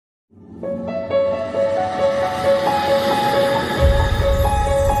JBR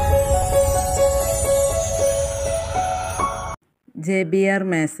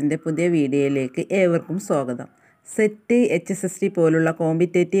മാത്സിൻ്റെ പുതിയ വീഡിയോയിലേക്ക് ഏവർക്കും സ്വാഗതം. സെറ്റ്, HSST പോലുള്ള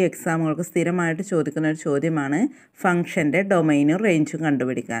കോമ്പറ്റേറ്റീവ് എക്സാമുകൾക്ക് സ്ഥിരമായിട്ട് ചോദിക്കുന്ന ഒരു ചോദ്യമാണ് ഫംഗ്ഷൻ്റെ ഡൊമൈനും റേഞ്ചും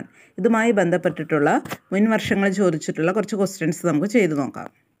കണ്ടുപിടിക്കാൻ. ഇതുമായി ബന്ധപ്പെട്ടിട്ടുള്ള മുൻ വർഷങ്ങളിൽ ചോദിച്ചിട്ടുള്ള കുറച്ച് ക്വസ്റ്റ്യൻസ് നമുക്ക് ചെയ്തു നോക്കാം.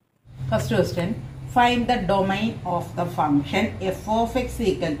 First question, find the domain of the function f of x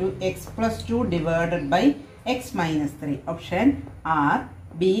equal to x plus 2 divided by x minus 3. Option R,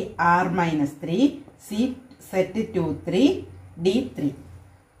 B R minus 3, C set 2 3, D3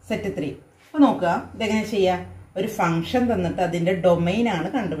 set 3. അപ്പോൾ നോക്കുക, ഇതെങ്ങനെ ചെയ്യാം? ഒരു ഫംഗ്ഷൻ തന്നിട്ട് അതിൻ്റെ ഡൊമൈനാണ്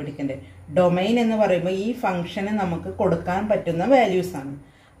കണ്ടുപിടിക്കേണ്ടത്. ഡൊമൈൻ എന്ന് പറയുമ്പോൾ ഈ ഫംഗ്ഷന് നമുക്ക് കൊടുക്കാൻ പറ്റുന്ന വാല്യൂസ് ആണ്.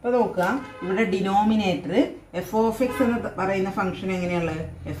 അപ്പോൾ നോക്കുക, ഇവിടെ ഡിനോമിനേറ്റർ എഫ് ഓഫ് എക്സ് എന്ന് പറയുന്ന function എങ്ങനെയുള്ളത്?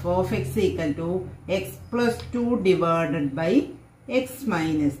 F of X equal to X plus 2 divided by X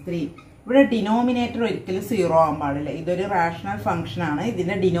minus 3. ഇവിടെ ഡിനോമിനേറ്റർ ഒരിക്കലും 0 ആവാൻ പാടില്ല. ഇതൊരു റാഷണൽ ഫംഗ്ഷൻ ആണ്.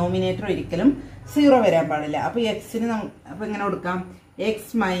 ഇതിൻ്റെ ഡിനോമിനേറ്റർ ഒരിക്കലും 0 വരാൻ പാടില്ല. അപ്പോൾ എക്സിന് അപ്പോൾ ഇങ്ങനെ കൊടുക്കാം,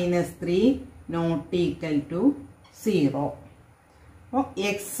 X minus 3 not equal to 0. അപ്പോൾ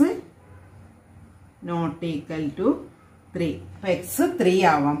എക്സ് നോട്ട് ഈക്വൽ ടു 3. അപ്പോൾ എക്സ് 3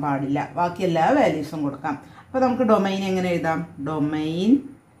 ആവാൻ പാടില്ല. ബാക്കി എല്ലാ വാല്യൂസും കൊടുക്കാം. അപ്പോൾ നമുക്ക് ഡൊമൈൻ എങ്ങനെ എഴുതാം? ഡൊമൈൻ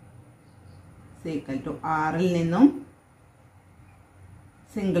ഈക്വൽ ടു ആറിൽ നിന്നും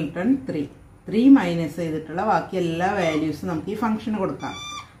സിംഗിൾട്ടൺ 3 മൈനസ് ചെയ്തിട്ടുള്ള ബാക്കി എല്ലാ വാല്യൂസും നമുക്ക് ഈ ഫംഗ്ഷന് കൊടുക്കാം.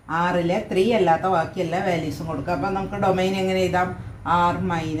 ആറിലെ 3 അല്ലാത്ത ബാക്കി എല്ലാ വാല്യൂസും കൊടുക്കാം. അപ്പം നമുക്ക് ഡൊമൈൻ എങ്ങനെ എഴുതാം? ആർ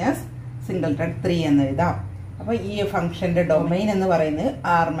മൈനസ് സിംഗിൾട്ടൺ 3 എന്ന് എഴുതാം. അപ്പോൾ ഈ ഫംഗ്ഷൻ്റെ ഡൊമൈൻ എന്ന് പറയുന്നത്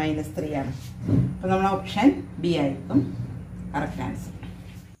ആർ മൈനസ് 3 ആണ്. അപ്പോൾ നമ്മൾ ഓപ്ഷൻ ബി ആയിരിക്കും കറക്റ്റ് ആൻസർ.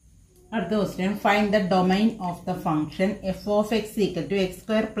 അടുത്ത question, find the domain of the function F of X equal to X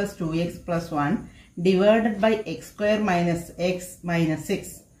square plus 2x plus 1 divided by x square minus x minus 6.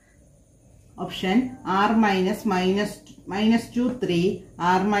 Option r minus 2 3,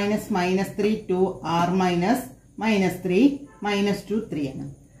 r minus 3 2, r minus 3 minus 2 3 ആണ്.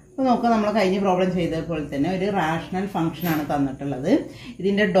 അപ്പോൾ നോക്കുക, നമ്മൾ കഴിഞ്ഞ problem ചെയ്തതുപോലെ തന്നെ ഒരു rational function ആണ് തന്നിട്ടുള്ളത്.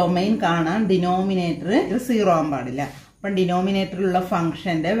 ഇതിൻ്റെ ഡൊമൈൻ കാണാൻ ഡിനോമിനേറ്റർ 0 ആവാൻ പാടില്ല. അപ്പം ഡിനോമിനേറ്ററിലുള്ള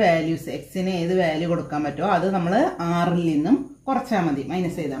ഫംഗ്ഷൻ്റെ വാല്യൂസ് എക്സിന് ഏത് വാല്യൂ കൊടുക്കാൻ പറ്റുമോ അത് നമ്മൾ ആറിൽ നിന്നും കുറച്ചാൽ മതി,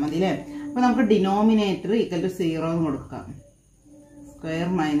 മൈനസ് ചെയ്താൽ മതി അല്ലേ? അപ്പോൾ നമുക്ക് ഡിനോമിനേറ്റർ ഈക്വൽ ടു 0 എന്ന് കൊടുക്കാം. സ്ക്വയർ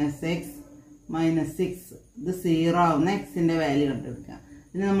മൈനസ് എക്സ് മൈനസ് 6, ഇത് 0 ആവുന്ന എക്സിൻ്റെ വാല്യൂ കണ്ടെടുക്കുക.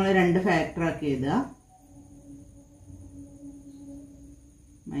 ഇതിന് നമ്മൾ 2 ഫാക്ടർ ആക്കി എഴുതുക.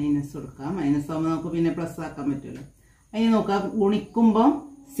 മൈനസ് കൊടുക്കുക. മൈനസ് ആകുമ്പോൾ നമുക്ക് പിന്നെ പ്ലസ് ആക്കാൻ പറ്റുമല്ലോ. അതിന് നോക്കുക, ഗുണിക്കുമ്പോൾ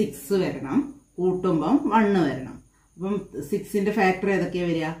 6 വരണം, കൂട്ടുമ്പം 1 വരണം. അപ്പം 6ന്റെ ഫാക്ടർ ഏതൊക്കെയാണ്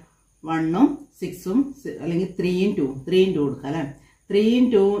വരിക? 1ഉം 6ഉം, അല്ലെങ്കിൽ 3 × 2 കൊടുക്കുക അല്ലേ? 3 ×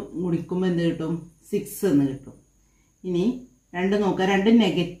 2 ഗുണിക്കുമ്പോൾ എന്ത് കിട്ടും? 6 എന്ന് കിട്ടും. ഇനി 2 നോക്കുക, 2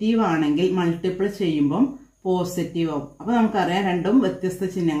 നെഗറ്റീവ് ആണെങ്കിൽ മൾട്ടിപ്പിൾ ചെയ്യുമ്പം പോസിറ്റീവ് ആവും. അപ്പോൾ നമുക്കറിയാം രണ്ടും വ്യത്യസ്ത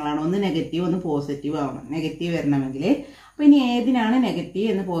ചിഹ്നങ്ങളാണ്. ഒന്ന് നെഗറ്റീവ്, ഒന്ന് പോസിറ്റീവ് ആവണം. നെഗറ്റീവ് വരണമെങ്കിൽ. അപ്പോൾ ഇനി ഏതിനാണ് നെഗറ്റീവ്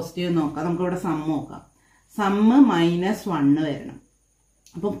എന്ന് പോസിറ്റീവ് നോക്കാം. നമുക്കിവിടെ സം നോക്കാം. സമ്മ് -1 വരണം.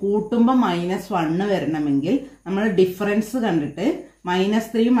 അപ്പോൾ കൂട്ടുമ്പോൾ -1 വരണമെങ്കിൽ നമ്മൾ ഡിഫറൻസ് കണ്ടിട്ട്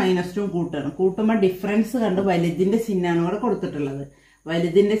 -3 -2 കൂട്ടണം. കൂട്ടുമ്പോൾ ഡിഫറൻസ് കണ്ട് വലുതിൻ്റെ ചിഹ്നമാണ് ഇവിടെ കൊടുത്തിട്ടുള്ളത്.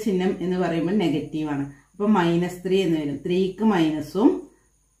 വലുതിൻ്റെ ചിഹ്നം എന്ന് പറയുമ്പോൾ നെഗറ്റീവാണ്. അപ്പോൾ -3 എന്ന് വരും. 3ക്ക് മൈനസും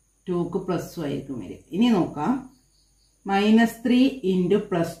 2ക്ക് പ്ലസും ആയിരിക്കും വരും. ഇനി നോക്കാം, -3 ×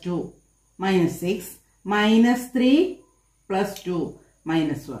 +2 -6, -3 + 2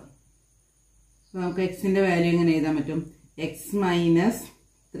 -1. നമുക്ക് എക്സിൻ്റെ വാല്യൂ എങ്ങനെ എഴുതാൻ പറ്റും? എക്സ് മൈനസ്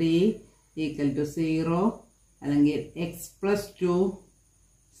 3 ഈക്വൽ ടു 0, അല്ലെങ്കിൽ എക്സ് പ്ലസ് 2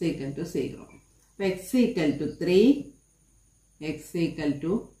 ഈക്വൽ ടു 0. അപ്പോൾ X equal to 3, X equal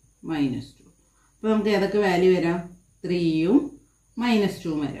to -2. അപ്പോൾ നമുക്ക് ഏതൊക്കെ വാല്യൂ വരാം? 3ഉം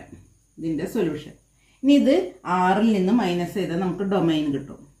 -2ഉം വരാം. ഇതിൻ്റെ സൊല്യൂഷൻ. ഇനി ഇത് ആറിൽ നിന്ന് മൈനസ് ചെയ്താൽ നമുക്ക് ഡൊമൈൻ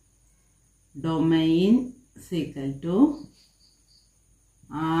കിട്ടും. Domain equal to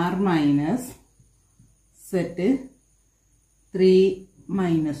R minus set 3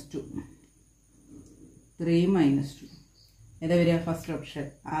 -2. 3 -2 ഏതാ വരിക? First option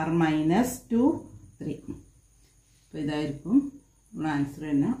R -2 3. അപ്പോൾ ഇതായിരിക്കും ആൻസർ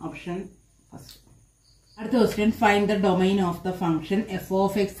തന്നെ, ഓപ്ഷൻ ഫസ്റ്റ്. അടുത്ത question, find the domain of the function F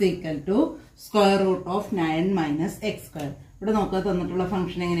of X equal to square root of 9 - x². ഇവിടെ നോക്കുക, തന്നിട്ടുള്ള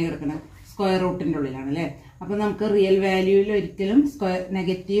ഫംഗ്ഷൻ എങ്ങനെ കിടക്കണം? സ്ക്വയർ റൂട്ടിൻ്റെ ഉള്ളിലാണ് അല്ലേ? അപ്പോൾ നമുക്ക് റിയൽ വാല്യൂവിൽ ഒരിക്കലും സ്ക്വയർ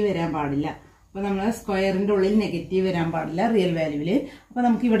നെഗറ്റീവ് വരാൻ പാടില്ല. അപ്പോൾ നമ്മൾ സ്ക്വയറിൻ്റെ ഉള്ളിൽ നെഗറ്റീവ് വരാൻ പാടില്ല റിയൽ വാല്യൂവിൽ. അപ്പോൾ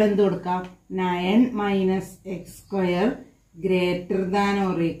നമുക്ക് ഇവിടെ എന്ത് കൊടുക്കാം? 9 - x² >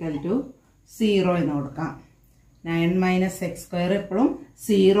 or equal to 0 എന്ന് കൊടുക്കാം. 9 മൈനസ് എക്സ് സ്ക്വയർ എപ്പോഴും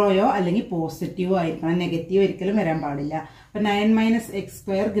സീറോയോ അല്ലെങ്കിൽ പോസിറ്റീവോ ആയിരിക്കണം, നെഗറ്റീവ് ഒരിക്കലും വരാൻ പാടില്ല. അപ്പം 9 minus X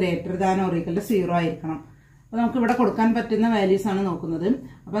square greater than or equal to 0 ആയിരിക്കണം. അപ്പോൾ നമുക്ക് ഇവിടെ കൊടുക്കാൻ പറ്റുന്ന വാല്യൂസ് ആണ് നോക്കുന്നത്.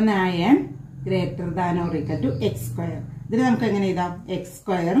 അപ്പം 9 greater than or equal to X square. ഇതിന് നമുക്ക് എങ്ങനെ എഴുതാം? X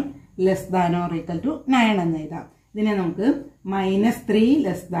square less than or equal to 9 എന്ന് എഴുതാം. ഇതിനെ നമുക്ക് -3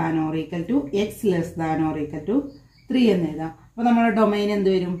 less than or equal to X less than or equal to 3 എന്ന് എഴുതാം. അപ്പോൾ നമ്മുടെ ഡൊമൈൻ എന്ത്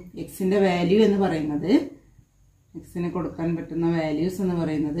വരും? എക്സിന്റെ വാല്യൂ എന്ന് പറയുന്നത്, എക്സിന് കൊടുക്കാൻ പറ്റുന്ന വാല്യൂസ് എന്ന്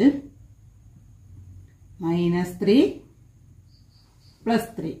പറയുന്നത് -3 +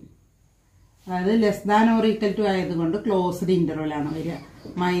 3. അതായത് less than or equal to ആയതുകൊണ്ട് ക്ലോസ്ഡ് ഇന്റർവൽ ആണ് വരിക.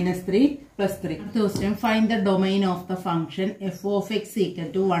 -3 + 3. Question find the domain of the function f of x equal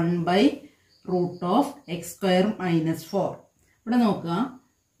to 1/√(x²-4). ഇവിടെ നോക്കുക,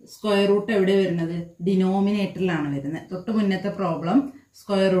 സ്ക്വയർ റൂട്ട് എവിടെ വരുന്നത്? ഡിനോമിനേറ്ററിലാണ് വരുന്നത്. തൊട്ട് മുന്നത്തെ പ്രോബ്ലം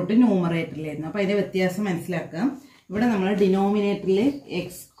സ്ക്വയർ റൂട്ട് ന്യൂമറേറ്ററിലായിരുന്നു. അപ്പൊ അതിന്റെ വ്യത്യാസം മനസ്സിലാക്കുക. ഇവിടെ നമ്മൾ ഡിനോമിനേറ്ററിൽ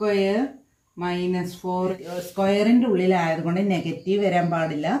x² - 4 സ്ക്വയറിന്റെ ഉള്ളിലായതുകൊണ്ട് നെഗറ്റീവ് വരാൻ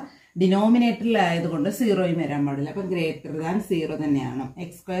പാടില്ല, ഡിനോമിനേറ്ററിലായതുകൊണ്ട് 0യും വരാൻ പാടില്ല. അപ്പം ഗ്രേറ്റർ ദാൻ 0 തന്നെയാണ്.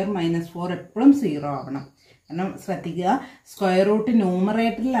 x² - 4 എപ്പോഴും 0 ആവണം. കാരണം ശ്രദ്ധിക്കുക, സ്ക്വയർ റൂട്ട്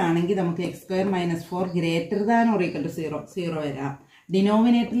ന്യൂമറേറ്ററിലാണെങ്കിൽ നമുക്ക് x² - 4 greater than or equal to 0 വരാം.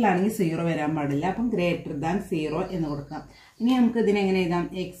 ഡിനോമിനേറ്ററിലാണെങ്കിൽ 0 വരാൻ പാടില്ല. അപ്പം ഗ്രേറ്റർ ദാൻ 0 എന്ന് കൊടുക്കാം. ഇനി നമുക്ക് ഇതിനെങ്ങനെ എഴുതാം?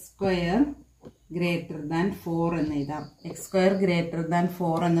 x² ഗ്രേറ്റർ ദാൻ 4 എന്ന് എഴുതാം. x² ഗ്രേറ്റർ ദാൻ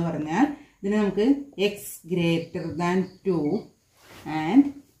 4 എന്ന് പറഞ്ഞാൽ ഇതിന് നമുക്ക് x greater than 2 and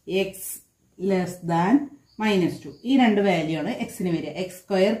x less than -2 ഈ രണ്ട് വാല്യൂ ആണ് എക്സിന് വരിക.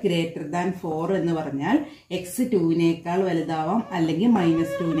 x² ഗ്രേറ്റർ ദാൻ 4 എന്ന് പറഞ്ഞാൽ x 2നേക്കാൾ വലുതാവാം അല്ലെങ്കിൽ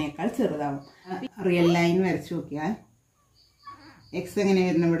 -2നേക്കാൾ ചെറുതാവാം. റിയൽ ലൈൻ വരച്ചു നോക്കിയാൽ x എങ്ങനെ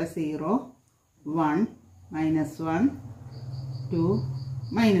വരുന്നത്? ഇവിടെ 0 1 -1 2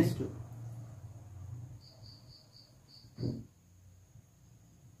 -2.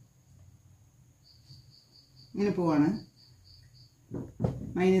 ഇങ്ങനെ പോവാണ്.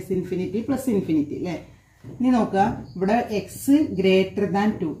 -∞ +∞ അല്ലേ? ഇനി നോക്കുക, ഇവിടെ x ഗ്രേറ്റർ ദാൻ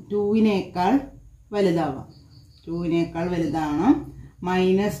 2നേക്കാൾ വലുതാവാം, 2നേക്കാൾ വലുതാവണം,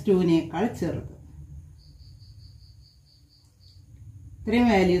 -2നേക്കാൾ ചെറുത്. ഇത്രയും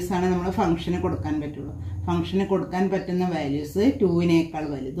വാല്യൂസ് ആണ് നമ്മൾ ഫംഗ്ഷന് കൊടുക്കാൻ പറ്റുള്ളൂ. ഫംഗ്ഷന് കൊടുക്കാൻ പറ്റുന്ന വാല്യൂസ് 2നേക്കാൾ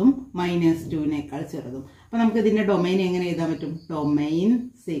വലുതും -2നേക്കാൾ ചെറുതും. അപ്പൊ നമുക്ക് ഇതിന്റെ ഡൊമൈൻ എങ്ങനെ എഴുതാൻ പറ്റും? ഡൊമൈൻ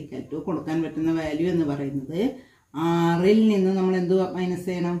ഈക്വൽ ടു കൊടുക്കാൻ പറ്റുന്ന വാല്യൂ എന്ന് പറയുന്നത് ആറിൽ നിന്ന് നമ്മൾ എന്ത് മൈനസ്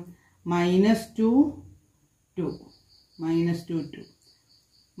ചെയ്യണം? -2 2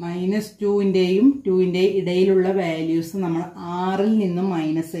 -2ന്റെയും 2ന്റെയും ഇടയിലുള്ള വാല്യൂസ് നമ്മൾ 6ൽ നിന്നും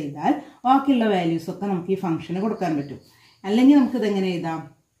മൈനസ് ചെയ്താൽ ബാക്കിയുള്ള വാല്യൂസ് ഒക്കെ നമുക്ക് ഈ ഫംഗ്ഷന് കൊടുക്കാൻ പറ്റും. അല്ലെങ്കിൽ നമുക്ക് ഇതെങ്ങനെ എഴുതാം?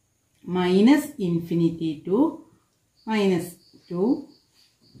 -∞ to -2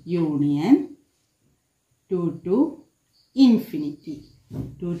 യൂണിയൻ 2 to ∞.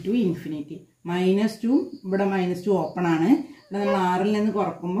 -2 ഇവിടെ -2 ഓപ്പൺ ആണ്. ഇവിടെ നമ്മൾ 6ൽ നിന്ന്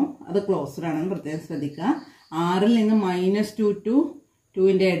കുറക്കുമ്പോൾ അത് ക്ലോസ്ഡ് ആണെന്ന് പ്രത്യേകം ശ്രദ്ധിക്കുക. 6ൽ നിന്ന് -2 to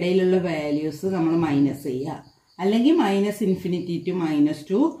 2ന്റെ ഇടയിലുള്ള വാല്യൂസ് നമ്മൾ മൈനസ് ചെയ്യുക. അല്ലെങ്കിൽ -∞ to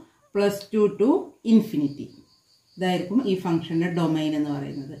 -2 +2 to ∞. ഇതായിരിക്കും ഈ ഫംഗ്ഷന്റെ ഡൊമൈൻ എന്ന്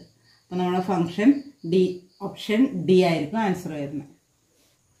പറയുന്നത്. അപ്പോൾ നമ്മുടെ ഫംഗ്ഷൻ ഓപ്ഷൻ ഡി ആയിരിക്കും ആൻസർ വരുന്നത്.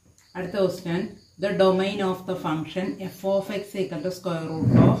 അടുത്ത question, the domain of the function f of x equal to square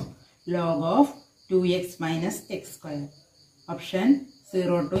root of log of 2x minus x². Option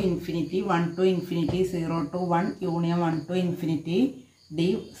 0 to ∞, 1 to ∞, 0 to 1, union 1 to ∞, d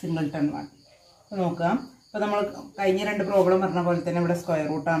singleton 1. നോക്കാം. അപ്പോൾ നമ്മൾ കഴിഞ്ഞ രണ്ട് problem പറഞ്ഞ പോലെ തന്നെ ഇവിടെ സ്ക്വയർ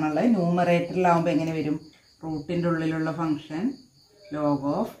റൂട്ട് ആണുള്ളത്. ന്യൂമറേറ്ററിലാവുമ്പോൾ എങ്ങനെ വരും? റൂട്ടിൻ്റെ ഉള്ളിലുള്ള function log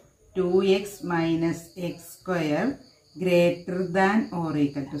of 2x minus x² greater than or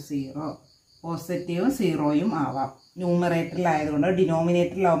equal to 0. പോസിറ്റീവും 0യും ആവാം. ന്യൂമറേറ്ററിലായതുകൊണ്ട്,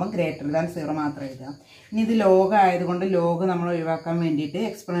 ഡിനോമിനേറ്ററിലാവുമ്പോൾ ഗ്രേറ്റർ ദാൻ 0 മാത്രം എഴുതാം. ഇനി ഇത് ലോഗ് ആയതുകൊണ്ട് ലോഗ് നമ്മൾ ഒഴിവാക്കാൻ വേണ്ടിയിട്ട്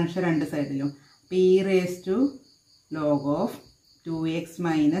എക്സ്പൊണൻഷ്യൽ രണ്ട് സൈഡിലും p⁻log of 2x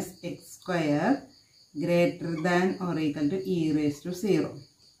minus x² greater than or equal to e⁻0.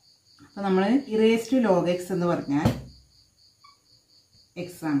 അപ്പോൾ നമ്മൾ e⁻log x എന്ന് പറഞ്ഞാൽ x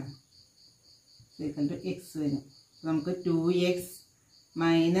ആണ്, ഈക്വൽ ടു x വരും. നമുക്ക് 2x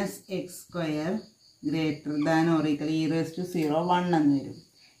minus x² greater than or equal e⁻0 1 എന്ന് വരും.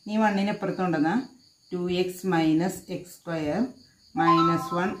 ഈ 1ന് അപ്പുറത്തുണ്ടെന്നാൽ 2x minus x²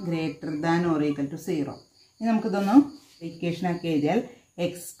 -1 greater than or equal to 0. ഇനി നമുക്കിതൊന്ന് ഇക്വേഷൻ ആക്കി എഴുതിയാൽ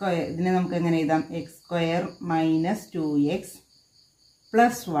x² ഇതിനെ നമുക്ക് എങ്ങനെ എഴുതാം? x² minus 2x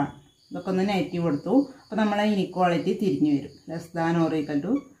plus 1. ഇതൊക്കെ ഒന്ന് നെഗറ്റീവ് കൊടുത്തു. അപ്പോൾ നമ്മളെ ഇനിക്വാളിറ്റി തിരിഞ്ഞു വരും, less than or equal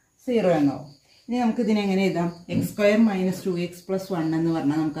to 0 എന്നാവും. ഇനി നമുക്ക് ഇതിനെ എങ്ങനെ എഴുതാം? X square minus 2x plus 1 എന്ന്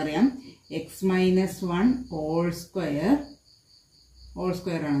പറഞ്ഞാൽ നമുക്കറിയാം എക്സ് മൈനസ് 1 ഹോൾ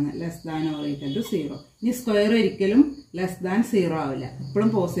സ്ക്വയർ ആണ് less than or equal to 0. ഇനി സ്ക്വയർ ഒരിക്കലും ലെസ് ദാൻ 0 ആവില്ല, എപ്പോഴും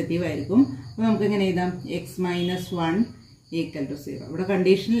പോസിറ്റീവ് ആയിരിക്കും. അപ്പോൾ നമുക്ക് എങ്ങനെ എഴുതാം? X minus 1 equal to 0. ഇവിടെ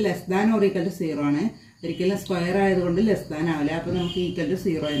condition less than or equal to 0 ആണ്, ഒരിക്കലും സ്ക്വയർ ആയതുകൊണ്ട് ലെസ് ദാൻ ആവില്ല. അപ്പോൾ നമുക്ക് ഈക്വൽ ടു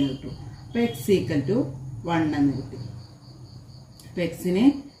 0 എന്ന് കിട്ടും. അപ്പോൾ എക്സ് ഈക്വൽ ടു 1 എന്ന് കിട്ടി. അപ്പോൾ എക്സിന്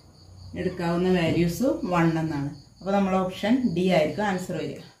എടുക്കാവുന്ന വാല്യൂസ് 1 എന്നാണ്. അപ്പോൾ നമ്മൾ ഓപ്ഷൻ ഡി ആയിരിക്കും ആൻസർ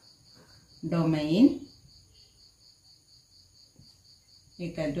വരിക. ഡൊമൈൻ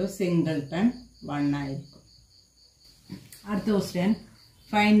ഈക്വൽ ടു സിംഗിൾട്ടൺ 1 ആയിരിക്കും. അടുത്ത question,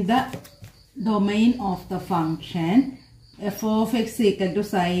 find the domain of the function f of x equal to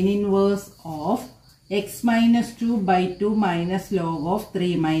sin inverse of x minus 2 by 2 minus log of 3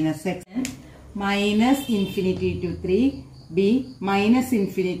 minus x minus infinity to 3 b minus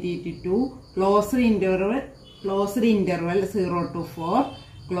infinity to 2 closed interval 0 to 4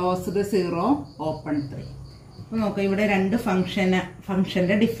 closed 0 open 3. അപ്പോൾ നമുക്ക് ഇവിടെ രണ്ട്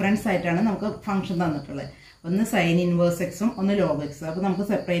ഫംഗ്ഷൻ്റെ difference ആയിട്ടാണ് നമുക്ക് function തന്നിട്ടുള്ളത്. ഒന്ന് sine inverse എക്സും ഒന്ന് ലോഗ് എക്സും. അപ്പോൾ നമുക്ക്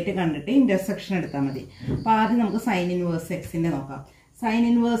സെപ്പറേറ്റ് കണ്ടിട്ട് ഇന്റർസെക്ഷൻ എടുത്താൽ മതി. അപ്പോൾ ആദ്യം നമുക്ക് സൈൻ ഇൻവേഴ്സ് എക്സിൻ്റെ നോക്കാം. സൈൻ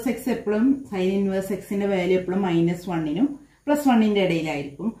ഇൻവേഴ്സ് എക്സ് എപ്പോഴും സൈൻ ഇൻവേഴ്സ് എക്സിൻ്റെ വാല്യൂ എപ്പോഴും -1നും +1ന്റെ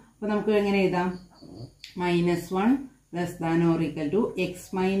ഇടയിലായിരിക്കും. അപ്പോൾ നമുക്ക് എങ്ങനെ എഴുതാം? -1 less than or equal to X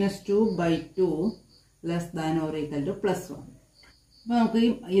minus 2 by 2 less than or equal to +1. അപ്പോൾ നമുക്ക്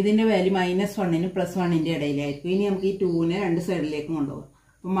ഇതിൻ്റെ വാല്യൂ -1നും +1ന്റെ ഇടയിലായിരിക്കും. ഇനി നമുക്ക് ഈ 2നെ രണ്ട് സൈഡിലേക്കും കൊണ്ടുപോകാം.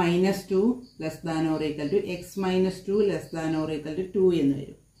 അപ്പോൾ -2 less than or equal to X minus 2 less than or equal to 2 എന്ന്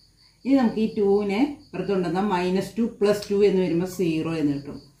വരും. ഇനി നമുക്ക് ഈ 2നെ പുറത്തുകൊണ്ടുവന്നാൽ -2 + 2 എന്ന് വരുമ്പോൾ 0 എന്ന്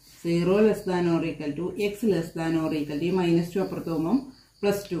കിട്ടും. 0 less than or equal to X less than or equal to ഈ -2 അപ്പുറത്ത് പോകുമ്പോൾ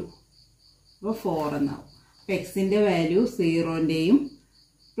 +2, അപ്പോൾ 4 എന്നാവും. അപ്പോൾ എക്സിൻ്റെ വാല്യൂ 0ന്റെയും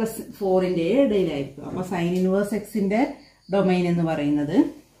 +4ന്റെയും ഇടയിലായിരിക്കും. അപ്പോൾ സൈൻ ഇൻവേഴ്സ് എക്സിൻ്റെ ഡൊമൈൻ എന്ന് പറയുന്നത്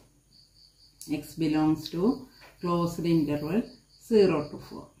X belongs to closed interval 0 to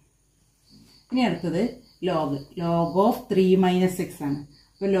 4. ഇനി അടുത്തത് ലോഗ് ഓഫ് 3 minus x ആണ്.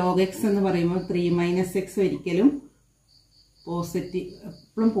 അപ്പോൾ ലോഗ് എക്സ് എന്ന് പറയുമ്പോൾ 3 minus x ഒരിക്കലും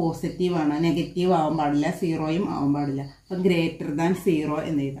എപ്പോഴും പോസിറ്റീവാണ്, നെഗറ്റീവ് ആവാൻ പാടില്ല, 0യും ആവാൻ പാടില്ല. അപ്പം ഗ്രേറ്റർ ദാൻ 0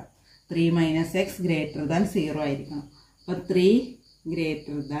 എന്ന് എഴുതാം. 3 minus x ഗ്രേറ്റർ ദാൻ 0 ആയിരിക്കണം. അപ്പം 3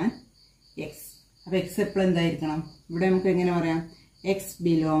 ഗ്രേറ്റർ ദാൻ എക്സ്. അപ്പോൾ എക്സ് എപ്പോഴും എന്തായിരിക്കണം? ഇവിടെ നമുക്ക് എങ്ങനെ പറയാം? X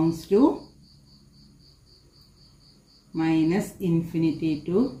belongs to -∞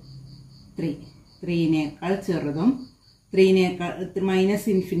 to 3. 3നേക്കാൾ ചെറുതും -∞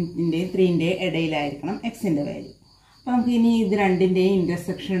 3ന്റെ ഇടയിലായിരിക്കണം എക്സിൻ്റെ വാല്യൂ. അപ്പോൾ നമുക്ക് ഇനി ഇത് രണ്ടിൻ്റെയും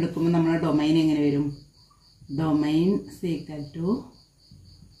ഇൻ്റർസെക്ഷൻ എടുക്കുമ്പോൾ നമ്മുടെ ഡൊമൈൻ എങ്ങനെ വരും? ഡൊമൈൻ ഈക്വൽ ടു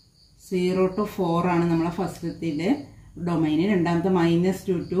 0 to 4 ആണ് നമ്മളെ ഫസ്റ്റത്തിൻ്റെ ഡൊമൈന്. രണ്ടാമത്തെ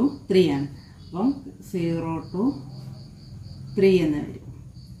 -2 to 3 ആണ്. അപ്പം 0 to 3 എന്ന് വരും.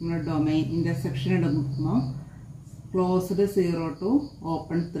 നമ്മുടെ ഡൊമൈൻ ഇൻ്റർസെക്ഷൻ എടുക്കുമ്പോൾ ക്ലോസ്ഡ് 0 to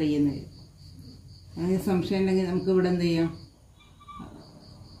ഓപ്പൺ 3 എന്ന് വരും. അങ്ങനെ സംശയം ഉണ്ടെങ്കിൽ നമുക്ക് ഇവിടെ എന്ത് ചെയ്യാം?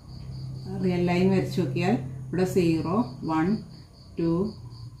 റിയൽ ലൈൻ വരച്ച് നോക്കിയാൽ ഇവിടെ 0 1 2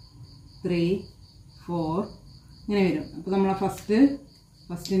 3 4 ഇങ്ങനെ വരും. അപ്പോൾ നമ്മളെ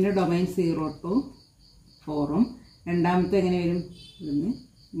ഫസ്റ്റിൻ്റെ ഡൊമൈൻ 0 to 4ഉം രണ്ടാമത്തെ എങ്ങനെ വരും? ഇവിടുന്ന്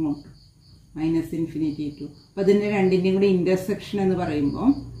ഇങ്ങോട്ട് -∞ to. അപ്പോൾ ഇതിൻ്റെ രണ്ടിൻ്റെയും കൂടി ഇൻ്റർസെക്ഷൻ എന്ന് പറയുമ്പോൾ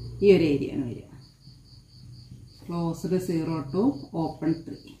ഈ ഒരു ഏരിയ ആണ് വരിക. Closed 0 to open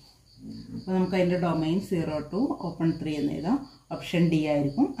 3. അപ്പോൾ നമുക്ക് അതിൻ്റെ ഡൊമൈൻ 0 to ഓപ്പൺ 3 എന്ന് എഴുതാം. ഓപ്ഷൻ ഡി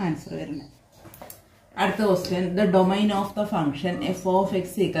ആയിരിക്കും ആൻസർ വരുന്നത്. അടുത്ത question, the domain of the function f of x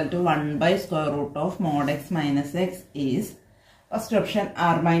equal to 1/√of mod x minus x is first option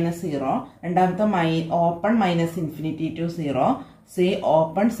r-0, രണ്ടാമത്തെ open -∞ to 0, C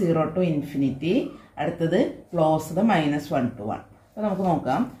open 0 to ∞, അടുത്തത് closed -1 to 1. അപ്പോൾ നമുക്ക്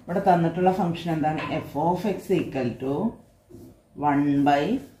നോക്കാം. ഇവിടെ തന്നിട്ടുള്ള ഫംഗ്ഷൻ എന്താണ്? f of x equal to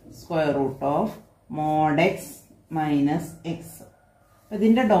 1/√of mod x minus x. അപ്പോൾ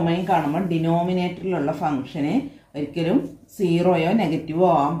ഇതിൻ്റെ ഡൊമൈൻ കാണുമ്പോൾ ഡിനോമിനേറ്ററിലുള്ള ഫംഗ്ഷന് ഒരിക്കലും 0യോ നെഗറ്റീവോ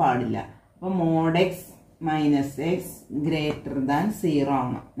ആവാൻ പാടില്ല. അപ്പോൾ mod x minus x greater than 0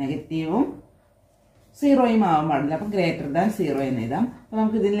 ആവണം. നെഗറ്റീവും 0യും ആവാൻ പാടില്ല. അപ്പോൾ ഗ്രേറ്റർ ദാൻ 0 എന്ന് എഴുതാം. അപ്പോൾ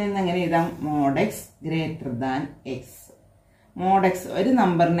നമുക്ക് ഇതിൽ നിന്ന് എങ്ങനെ എഴുതാം? mod x greater than x. mod x ഒരു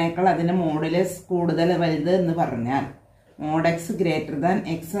നമ്പറിനേക്കാൾ അതിൻ്റെ മോഡുലസ് കൂടുതൽ വലുത് എന്ന് പറഞ്ഞാൽ mod x greater than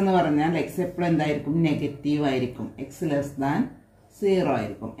x എന്ന് പറഞ്ഞാൽ x എപ്പോഴും എന്തായിരിക്കും? നെഗറ്റീവ് ആയിരിക്കും. x ലെസ് ദാൻ 0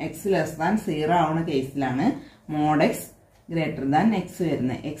 ആയിരിക്കും. x ലെസ് ദാൻ 0 ആവുന്ന കേസിലാണ് mod x greater than x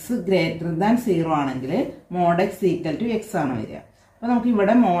വരുന്നത്. x ഗ്രേറ്റർ ദാൻ 0 ആണെങ്കിൽ mod x equal to x ആണ് വരിക. അപ്പോൾ നമുക്ക്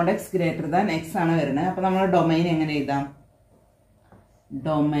ഇവിടെ mod x greater than x ആണ് വരുന്നത്. അപ്പോൾ നമ്മൾ ഡൊമൈൻ എങ്ങനെ എഴുതാം?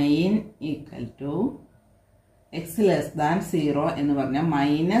 Domain equal to X less than 0 എന്ന് പറഞ്ഞാൽ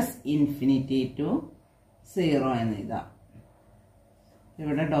 -∞ to 0 എന്ന് എഴുതാം.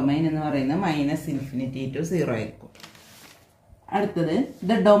 ഇവിടെ ഡൊമൈൻ എന്ന് പറയുന്നത് -∞ to 0 ആയിരിക്കും. അടുത്തത്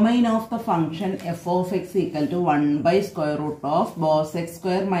the domain of the function f of x equal to 1/√of cos x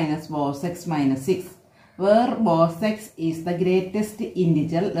square minus cos x minus 6 where cos x is the greatest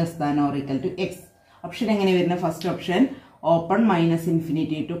integer less than or equal to x. Option എങ്ങനെ വരുന്നത്? First option open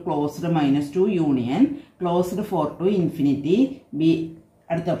 -∞ to closed -2 union closed 4 to infinity. B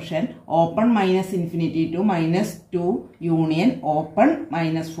അടുത്ത option open -∞ to -2 union open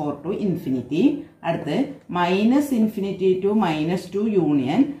 -4 to infinity. അടുത്ത് -∞ to -2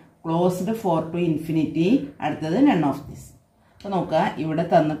 union closed 4 to infinity. അടുത്തത് none of this. അപ്പോൾ നോക്കുക, ഇവിടെ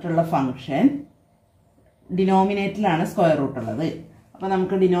തന്നിട്ടുള്ള function ഡിനോമിനേറ്ററിലാണ് square root ഉള്ളത്. അപ്പോൾ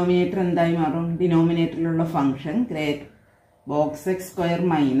നമുക്ക് ഡിനോമിനേറ്റർ എന്തായി മാറും? ഡിനോമിനേറ്ററിലുള്ള function box X square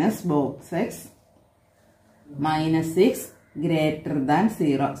minus box X minus 6 greater than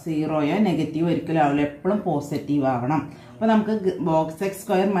 0. 0യോ negative ഒരിക്കലും ആവില്ല, എപ്പോഴും പോസിറ്റീവ് ആവണം. അപ്പോൾ നമുക്ക് box X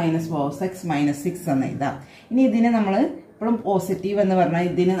square minus box X minus 6 എന്ന് എഴുതാം. ഇനി ഇതിനെ നമ്മൾ എപ്പോഴും പോസിറ്റീവ് എന്ന് പറഞ്ഞാൽ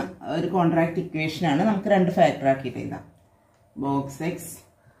ഇതിന് ഒരു കോൺട്രാക്ട് ഇക്വേഷനാണ്. നമുക്ക് 2 ഫാക്ടർ ആക്കിയിട്ട് എഴുതാം. ബോക്സ് എക്സ്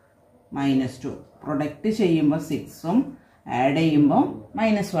 -2 പ്രൊഡക്റ്റ് ചെയ്യുമ്പോൾ 6ഉം ആഡ് ചെയ്യുമ്പോൾ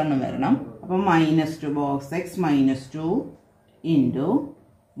 -1 വരണം. അപ്പം -2 box X -2 into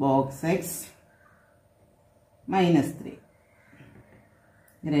box X -3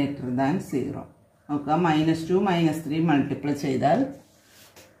 greater than 0. നോക്കുക, -2 -3 മൾട്ടിപ്ലൈ ചെയ്താൽ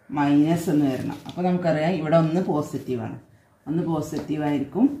മൈനസ് എന്ന് വരണം. അപ്പോൾ നമുക്കറിയാം ഇവിടെ ഒന്ന് പോസിറ്റീവാണ്, ഒന്ന്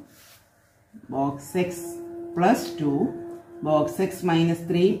പോസിറ്റീവായിരിക്കും. Box X +2 box X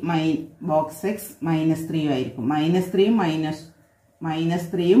 -3 box X -3 ആയിരിക്കും. -3യും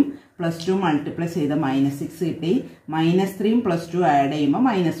 +2 മൾട്ടിപ്ലൈ ചെയ്ത -6 കിട്ടി. -3യും +2 ആഡ് ചെയ്യുമ്പോൾ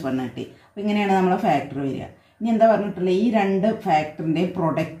 -1 കിട്ടി. അപ്പോൾ ഇങ്ങനെയാണ് നമ്മളെ ഫാക്ടർ വരിക. ഇനി എന്താ പറഞ്ഞിട്ടുള്ളത്? ഈ 2 ഫാക്ടറിൻ്റെയും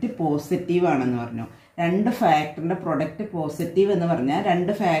പ്രൊഡക്റ്റ് പോസിറ്റീവ് ആണെന്ന് പറഞ്ഞു. 2 ഫാക്ടറിൻ്റെ പ്രൊഡക്റ്റ് പോസിറ്റീവ് എന്ന് പറഞ്ഞാൽ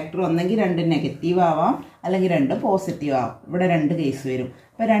 2 ഫാക്ടർ ഒന്നെങ്കിൽ 2 നെഗറ്റീവ് ആവാം, അല്ലെങ്കിൽ 2 പോസിറ്റീവ് ആവാം. ഇവിടെ 2 കേസ് വരും.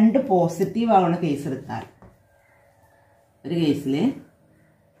 അപ്പോൾ 2 പോസിറ്റീവ് ആവുന്ന കേസ് എടുത്താൽ ഒരു കേസിൽ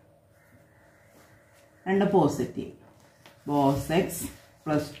 2 positive box X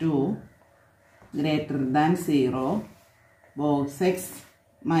 +2 greater than 0 box X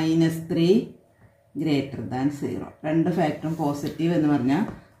 -3 greater than 0. 2 ഫാക്ടറും പോസിറ്റീവ് എന്ന് പറഞ്ഞാൽ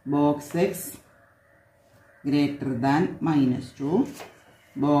box X greater than -2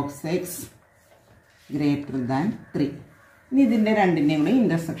 box X greater than 3. ഇനി ഇതിൻ്റെ രണ്ടിൻ്റെയും കൂടി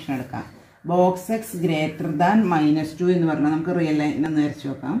ഇൻ്റർസെക്ഷൻ എടുക്കാം. ബോക്സ് എക്സ് ഗ്രേറ്റർ ദാൻ -2 എന്ന് പറഞ്ഞാൽ നമുക്ക് റിയൽ ലൈൻ ഒന്ന് വരച്ച്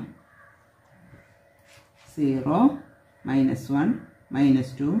നോക്കാം. 0 -1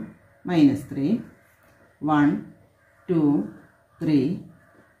 -2 -3 1 2 3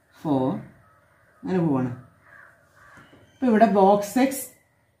 4 അങ്ങനെ പോവാണ്. അപ്പോൾ ഇവിടെ ബോക്സ് എക്സ്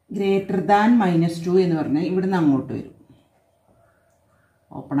ഗ്രേറ്റർ ദാൻ -2 എന്ന് പറഞ്ഞാൽ ഇവിടുന്ന് അങ്ങോട്ട് വരും.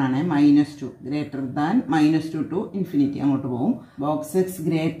 ഓപ്പൺ ആണ്. -2 ഗ്രേറ്റർ ദാൻ -2 to ഇൻഫിനിറ്റി അങ്ങോട്ട് പോകും. ബോക്സ് എക്സ്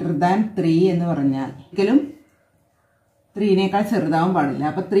ഗ്രേറ്റർ ദാൻ 3 എന്ന് പറഞ്ഞാൽ ഒരിക്കലും 3നേക്കാൾ ചെറുതാവാൻ പാടില്ല.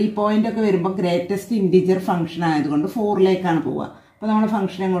 അപ്പോൾ 3 പോയിന്റ് ഒക്കെ വരുമ്പോൾ ഗ്രേറ്റസ്റ്റ് ഇൻറ്റിജർ ഫംഗ്ഷൻ ആയതുകൊണ്ട് 4ലേക്കാണ് പോവുക. അപ്പോൾ നമ്മുടെ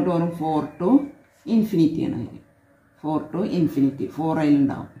ഫംഗ്ഷൻ എങ്ങോട്ട് വരും? 4 to ഇൻഫിനിറ്റി ആണ് വരിക. 4 to infinity 4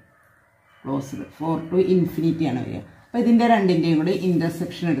 അതിലുണ്ടാവും. Closed 4 to infinity ആണ് വരിക. അപ്പോൾ ഇതിൻ്റെ രണ്ടിൻ്റെയും കൂടി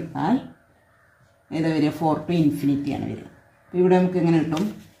ഇൻ്റർസെക്ഷൻ എടുത്താൽ ഏതാ വരിക? 4 to ഇൻഫിനിറ്റി ആണ് വരിക. അപ്പോൾ ഇവിടെ നമുക്ക് എങ്ങനെ കിട്ടും?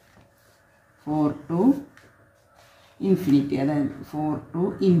 4 to ഇൻഫിനിറ്റി, അതായത് 4 to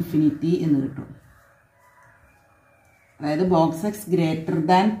ഇൻഫിനിറ്റി എന്ന് കിട്ടും. അതായത് ബോക്സ് എക്സ് ഗ്രേറ്റർ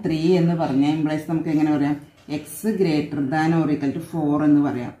ദാൻ 3 എന്ന് പറഞ്ഞാൽ ഇംപ്ലൈസ് നമുക്ക് എങ്ങനെ പറയാം? X greater than or equal to 4 എന്ന്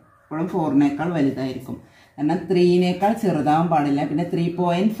പറയാം. ഇപ്പോഴും 4നേക്കാൾ വലുതായിരിക്കും. കാരണം 3നേക്കാൾ ചെറുതാവാൻ പാടില്ല. പിന്നെ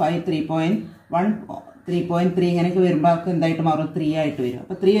 3.5 3.1 3.3 ഇങ്ങനെയൊക്കെ വരുമ്പോൾ അവർക്ക് എന്തായിട്ട് മാറും? 3 ആയിട്ട് വരും.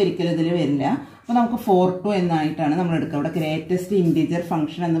 അപ്പോൾ 3 ഒരിക്കലും ഇതിൽ വരില്ല. അപ്പോൾ നമുക്ക് 4 to എന്നായിട്ടാണ് നമ്മൾ എടുക്കുക. ഇവിടെ ഗ്രേറ്റസ്റ്റ് ഇൻറ്റിജർ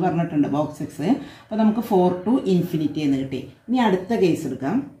ഫംഗ്ഷൻ എന്ന് പറഞ്ഞിട്ടുണ്ട് ബോക്സ് എക്സ്. അപ്പോൾ നമുക്ക് 4 to ഇൻഫിനിറ്റി എന്ന് കിട്ടി. ഇനി അടുത്ത കേസ്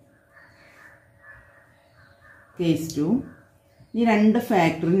എടുക്കാം. കേസ് 2. ഈ 2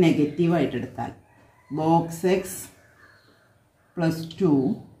 ഫാക്ടർ നെഗറ്റീവായിട്ട് എടുത്താൽ box X +2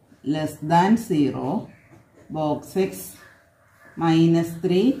 less than 0 box X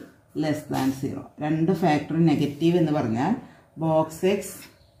 -3 less than 0. 2 factor negative എന്ന് പറഞ്ഞാൽ box X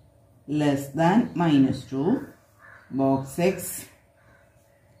less than -2 box X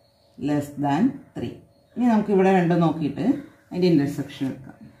less than 3. ഇനി നമുക്ക് ഇവിടെ 2 നോക്കിയിട്ട് അതിൻ്റെ ഇൻ്റർസെക്ഷൻ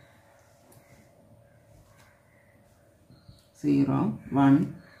എടുക്കാം. 0 1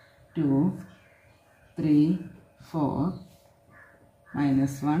 2 3 4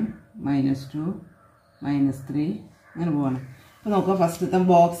 -1 -2 -3 അങ്ങനെ പോവാണ്. അപ്പോൾ നോക്കുക ഫസ്റ്റത്തെ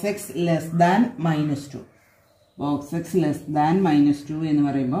box X less than -2. Box X less than -2 എന്ന്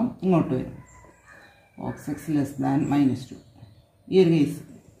പറയുമ്പോൾ ഇങ്ങോട്ട് വരും. ബോക്സ് എക്സ് ലെസ് ദാൻ -2 ഈ ഒരു കേസ്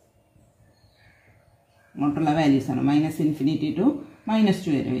ഇങ്ങോട്ടുള്ള വാല്യൂസാണ്. -∞ ടു -2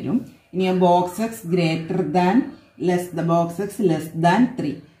 വരെ വരും. ഇനി box X greater than box X less than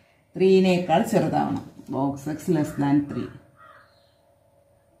 3. 3നേക്കാൾ ചെറുതാവണം. Box X less than 3.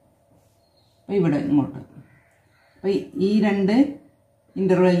 അപ്പോൾ ഇവിടെ ഇങ്ങോട്ട്. അപ്പോൾ ഈ രണ്ട്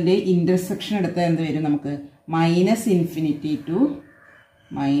ഇൻ്റർവെലിൻ്റെ ഇൻ്റർസെക്ഷൻ എടുത്താൽ എന്ത് വരും നമുക്ക്? -∞ ടു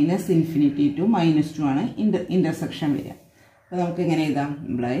 -2 ആണ് ഇൻ്റർസെക്ഷൻ വരിക. അപ്പോൾ നമുക്ക് ഇങ്ങനെ എഴുതാം.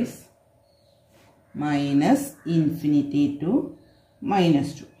 Implies -∞ to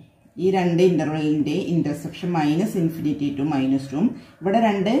 -2. ഈ രണ്ട് ഇൻ്റർവെലിൻ്റെ ഇൻ്റർസെക്ഷൻ -∞ ടു -2. ഇവിടെ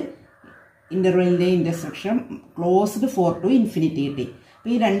രണ്ട് ഇൻ്റർവെലിൻ്റെ intersection closed four to infinity കിട്ടി.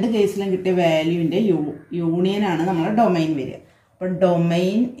 അപ്പോൾ ഈ രണ്ട് കേസിലും കിട്ടിയ വാല്യൂവിൻ്റെ യൂണിയനാണ് നമ്മുടെ ഡൊമൈൻ വരിക. അപ്പോൾ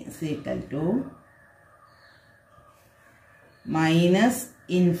domain is equal to -∞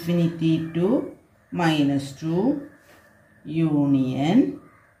 to -2 union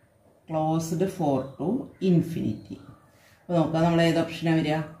closed four to infinity. അപ്പോൾ നോക്കാം നമ്മൾ ഏത് ഓപ്ഷനാണ്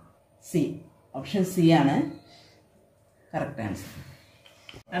വരിക? സി. ഓപ്ഷൻ സി ആണ് കറക്റ്റ് ആൻസർ.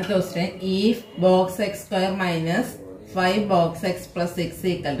 അടുത്ത question, if box X square -5 box X plus 6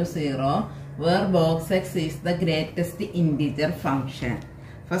 equal to 0 where box x is the greatest integer function.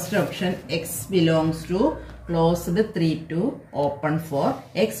 First option, x belongs to closed 3 to open 4,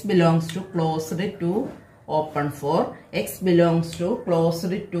 x belongs to closed 2 open 4, x belongs to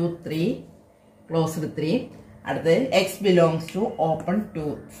closed 2 3 closed 3, അടുത്ത് x belongs to open 2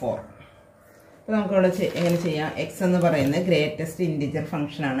 4. അപ്പോൾ നമുക്കിവിടെ എങ്ങനെ ചെയ്യാം? x എന്ന് പറയുന്നത് greatest integer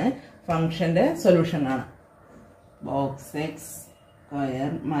function ആണ്. ഫംഗ്ഷൻ്റെ solution ആണ് box X square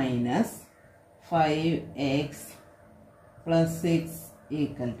 -5x plus 6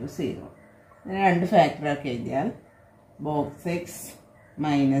 equal to 0. ഇതിനെ രണ്ട് ഫാക്ടറാക്കി എഴുതിയാൽ ബോക്സ് എക്സ്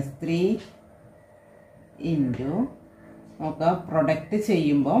 -3 ഇൻറ്റു നോക്കാം പ്രൊഡക്റ്റ്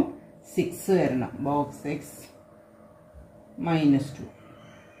ചെയ്യുമ്പം 6 വരണം. ബോക്സ് എക്സ് -2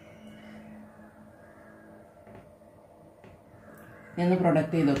 എന്ന്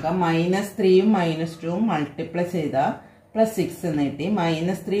പ്രൊഡക്റ്റ് ചെയ്ത് നോക്കാം. -3ഉം -2ഉം മൾട്ടിപ്ലൈ ചെയ്താൽ +6 എന്ന് കിട്ടി.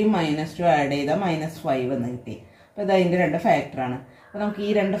 -3 -2 ആഡ് ചെയ്താൽ -5 എന്ന് കിട്ടി. അപ്പോൾ ഇത് അതിൻ്റെ രണ്ട് ഫാക്ടറാണ്. അപ്പോൾ നമുക്ക് ഈ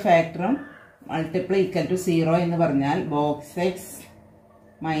രണ്ട് ഫാക്ടറും മൾട്ടിപ്ലൈ ഈക്വൽ ടു 0 എന്ന് പറഞ്ഞാൽ ബോക്സ് എക്സ്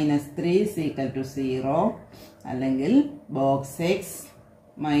 -3 ഈക്വൽ ടു 0 അല്ലെങ്കിൽ ബോക്സ് എക്സ്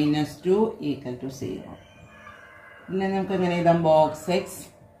 -2 ഈക്വൽ ടു 0. പിന്നെ നമുക്ക് എങ്ങനെ എഴുതാം? Box X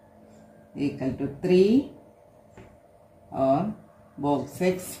equal to 3 or box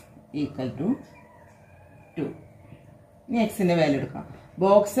X equal to 2. ഇനി എക്സിൻ്റെ വാല്യൂ എടുക്കാം.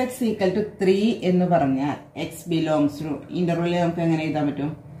 ബോക്സ് എക്സ് ഈക്വൽ ടു 3 എന്ന് പറഞ്ഞാൽ എക്സ് ബിലോങ്സ് ടു ഇൻ്റർവെല്ലിൽ നമുക്ക് എങ്ങനെ എഴുതാൻ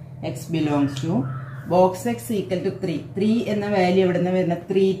പറ്റും? X belongs to box X equal to 3 എന്ന വാല്യൂ എവിടെ നിന്ന് വരുന്നത്?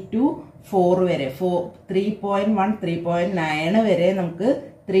 3 to 4 വരെ 3.1 3.9 വരെ നമുക്ക്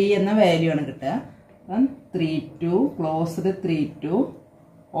 3 എന്ന വാല്യൂ ആണ് കിട്ടുക. അപ്പം 3 to ക്ലോസ്ഡ് 3 to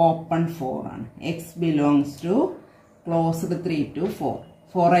ഓപ്പൺ 4 ആണ്. X belongs to closed 3 to 4.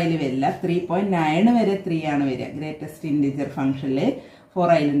 4 അതിൽ വരില്ല. 3.9 വരെ 3 ആണ് വരിക. ഗ്രേറ്റസ്റ്റ് ഇൻറ്റിജർ ഫംഗ്ഷനിൽ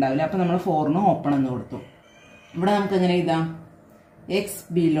 4 അതിലുണ്ടാവില്ല. അപ്പോൾ നമ്മൾ 4ന് ഓപ്പൺ എന്ന് കൊടുത്തു. ഇവിടെ നമുക്ക് എങ്ങനെ എഴുതാം? X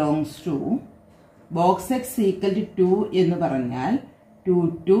belongs to box X equal to 2 എന്ന് പറഞ്ഞാൽ 2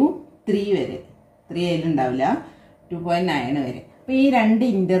 to 3 വരെ 3 അതിലുണ്ടാവില്ല. 2.9 വരെ. അപ്പോൾ ഈ രണ്ട്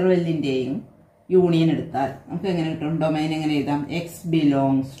ഇൻ്റർവെല്ലിൻ്റെയും യൂണിയൻ എടുത്താൽ നമുക്ക് എങ്ങനെ കിട്ടും? ഡൊമൈൻ എങ്ങനെ എഴുതാം? X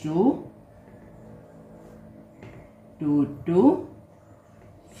belongs to 2 to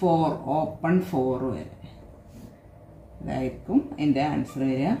 4 open 4 വരെ. ഇതായിരിക്കും എൻ്റെ ആൻസർ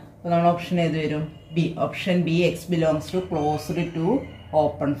വരിക. അപ്പോൾ നമ്മൾ ഓപ്ഷൻ ഏത് വരും? B. Option B, X belongs to closed to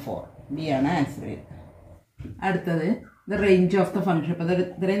open 4. B ആണ് ആൻസർ വരിക. അടുത്തത് the range of the function. ഇപ്പോൾ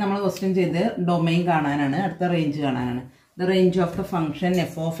ഇത്രയും നമ്മൾ ക്വസ്റ്റ്യൻ ചെയ്ത് ഡൊമൈൻ കാണാനാണ്. അടുത്ത റേഞ്ച് കാണാനാണ്. The range of the function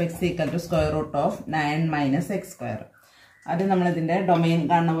f of x equal to square root of 9 - x square. അത് നമ്മളിതിൻ്റെ ഡൊമൈൻ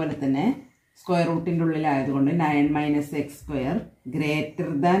കാണുന്ന പോലെ തന്നെ square റൂട്ടിൻ്റെ ഉള്ളിലായതുകൊണ്ട് 9 - x square greater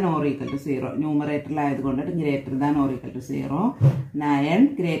than or equal to 0. ന്യൂമറേറ്ററിലായതുകൊണ്ട് greater than or equal to 0. 9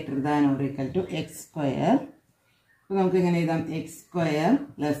 greater than or equal to x square. അപ്പോൾ നമുക്ക് എങ്ങനെ എഴുതാം? x square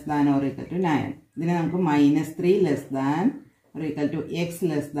less than or equal to 9. ഇതിനെ നമുക്ക് -3 less than or equal to x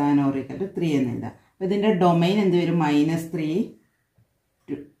less than or equal to 3 എന്ന് എഴുതാം. അപ്പോൾ ഇതിൻ്റെ ഡൊമൈൻ എന്ത് വരും? -3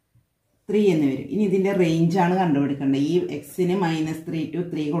 എന്ന് വരും. ഇനി ഇതിൻ്റെ റേഞ്ചാണ് കണ്ടുപിടിക്കേണ്ടത്. ഈ എക്സിന് -3 to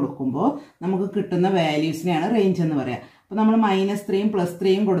 3 കൊടുക്കുമ്പോൾ നമുക്ക് കിട്ടുന്ന വാല്യൂസിനെയാണ് റേഞ്ച് എന്ന് പറയാം. അപ്പോൾ നമ്മൾ -3ഉം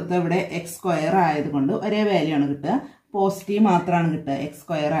 +3ഉം കൊടുത്ത ഇവിടെ എക്സ് സ്ക്വയർ ആയതുകൊണ്ട് ഒരേ വാല്യൂ ആണ് കിട്ടുക. പോസിറ്റീവ് മാത്രമാണ് കിട്ടുക എക്സ്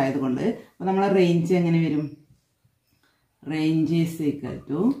സ്ക്വയർ ആയതുകൊണ്ട്. അപ്പോൾ നമ്മളെ റേഞ്ച് എങ്ങനെ വരും? range is equal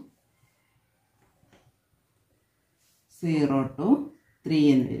to 0 to 3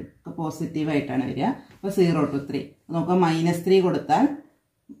 എന്ന് വരും. പോസിറ്റീവ് ആയിട്ടാണ് വരിക. അപ്പോൾ 0 to 3 നോക്കാം. -3 കൊടുത്താൽ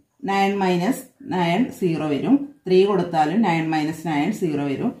 9 minus 9 0 വരും. 3 കൊടുത്താലും 9 minus 9 0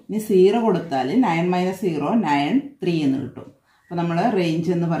 വരും. ഇനി 0 കൊടുത്താൽ 9 minus 0 9 3 എന്ന് കിട്ടും. അപ്പോൾ നമ്മൾ റേഞ്ച്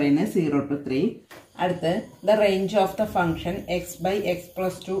എന്ന് പറയുന്നത് 0 to 3. അടുത്ത് the range of the function x by x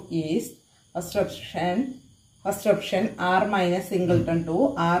plus 2 is first option r minus singleton 2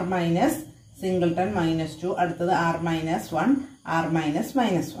 r minus singleton minus 2 അടുത്തത് r minus 1 r minus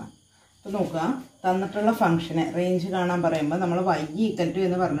minus 1. അപ്പോൾ നോക്കുക, തന്നിട്ടുള്ള ഫംഗ്ഷനെ റേഞ്ച് കാണാൻ പറയുമ്പോൾ നമ്മൾ y ഈക്വൽ ടു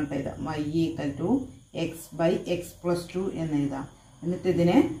എന്ന് പറഞ്ഞിട്ട് എഴുതാം. y equal to X by X plus 2 എന്ന് എഴുതാം. എന്നിട്ട്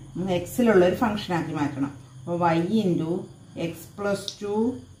ഇതിനെ എക്സിലുള്ള ഒരു ഫംഗ്ഷൻ ആക്കി മാറ്റണം. അപ്പോൾ y into X plus 2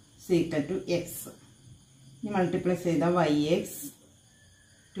 equal to X. ഇനി മൾട്ടിപ്ലൈ ചെയ്താൽ yx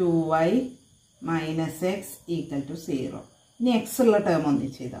 2y minus X equal to 0. ഇനി എക്സ് ഉള്ള ടേം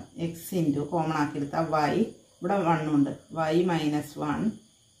ഒന്നിച്ച് ചെയ്താൽ എക്സ് ഇൻറ്റു കോമൺ ആക്കി എടുത്താൽ y ഇവിടെ 1 ഉണ്ട്. y മൈനസ് 1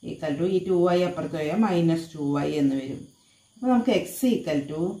 ഈക്വൽ ടു ഈ 2y അപ്പുറത്ത് പോയാൽ മൈനസ് 2y എന്ന് വരും. അപ്പോൾ നമുക്ക് X equal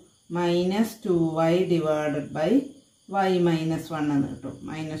to minus 2y divided by y minus 1 എന്ന് കിട്ടും.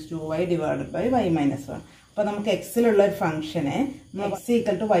 Minus 2y divided by y minus 1. അപ്പോൾ നമുക്ക് എക്സിലുള്ള ഒരു ഫംഗ്ഷനെ എക്സ്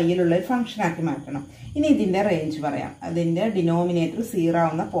ഈക്വൽ ടു വൈയിലുള്ള ഒരു ഫംഗ്ഷൻ ആക്കി മാറ്റണം. ഇനി ഇതിൻ്റെ റേഞ്ച് പറയാം. അതിൻ്റെ ഡിനോമിനേറ്റർ 0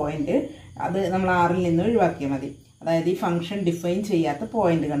 ആവുന്ന പോയിന്റ് അത് നമ്മൾ ആറിൽ നിന്ന് ഒഴിവാക്കിയാൽ മതി. അതായത് ഈ ഫംഗ്ഷൻ ഡിഫൈൻ ചെയ്യാത്ത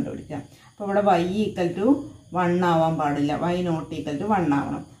പോയിന്റ് കണ്ടുപിടിക്കാം. അപ്പോൾ ഇവിടെ y ഈക്വൽ ടു 1 ആവാൻ പാടില്ല. y നോട്ട് ഈക്വൽ ടു 1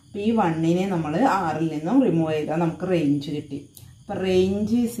 ആവണം. അപ്പോൾ ഈ 1നെ നമ്മൾ ആറിൽ നിന്നും റിമൂവ് ചെയ്താൽ നമുക്ക് റേഞ്ച് കിട്ടി. അപ്പോൾ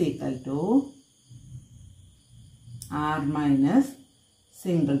range is equal to r minus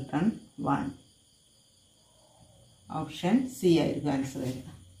singleton 1. Option C ആയിരിക്കും ആൻസർ വരിക.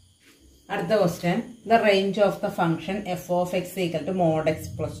 അടുത്ത question, the range of the function F of X equal to mode X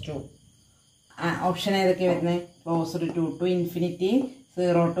plus 2. Option ഏതൊക്കെയാണ് വരുന്നത്? Closed 2 to infinity,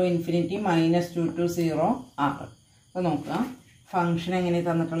 0 to infinity, -2 to 0 ആറ്. അപ്പോൾ നോക്കുക, function എങ്ങനെ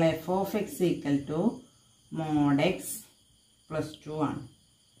തന്നിട്ടുള്ള F of X equal to mode X plus 2 ആണ്.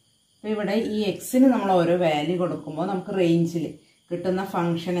 അപ്പോൾ ഇവിടെ ഈ എക്സിന് നമ്മൾ ഓരോ വാല്യൂ കൊടുക്കുമ്പോൾ നമുക്ക് റേഞ്ചിൽ കിട്ടുന്ന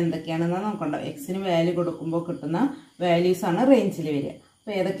ഫംഗ്ഷൻ എന്തൊക്കെയാണെന്ന് നോക്കണ്ട. എക്സിന് വാല്യൂ കൊടുക്കുമ്പോൾ കിട്ടുന്ന വാല്യൂസാണ് റേഞ്ചിൽ വരിക.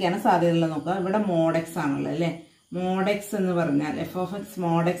 അപ്പോൾ ഏതൊക്കെയാണ് സാധ്യതകൾ നോക്കുക. ഇവിടെ മോഡ് എക്സ് ആണല്ലോ അല്ലേ. മോഡ് എക്സ് എന്ന് പറഞ്ഞാൽ F of X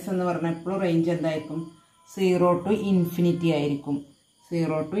mode X എന്ന് പറഞ്ഞാൽ എപ്പോഴും റേഞ്ച് എന്തായിരിക്കും? 0 to ഇൻഫിനിറ്റി ആയിരിക്കും.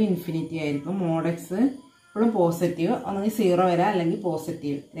 0 to ഇൻഫിനിറ്റി ആയിരിക്കും. മോഡ് എക്സ് എപ്പോഴും പോസിറ്റീവ്, ഒന്നെങ്കിൽ 0 വരാം അല്ലെങ്കിൽ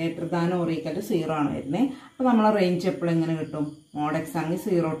positive, greater than or equal to 0 ആണ് വരുന്നത്. അപ്പോൾ നമ്മളെ റേഞ്ച് എപ്പോഴും എങ്ങനെ കിട്ടും? മോഡ് എക്സ് ആണെങ്കിൽ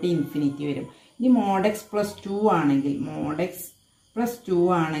 0 to ഇൻഫിനിറ്റി വരും. ഇനി മോഡ് എക്സ് പ്ലസ് 2 ആണെങ്കിൽ മോഡ് എക്സ് പ്ലസ് 2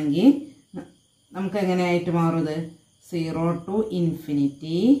 ആണെങ്കിൽ നമുക്ക് എങ്ങനെയായിട്ട് മാറും? ഇത് 0 to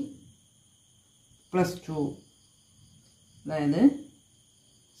ഇൻഫിനിറ്റി പ്ലസ് 2, അതായത്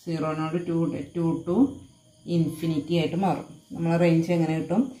 0 2 to ഇൻഫിനിറ്റി ആയിട്ട് മാറും. നമ്മളെ റേഞ്ച് എങ്ങനെ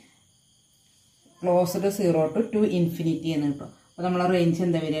കിട്ടും? ക്ലോസ്ഡ് 0 to 2 ഇൻഫിനിറ്റി എന്ന് കിട്ടും. അപ്പോൾ നമ്മളെ റേഞ്ച്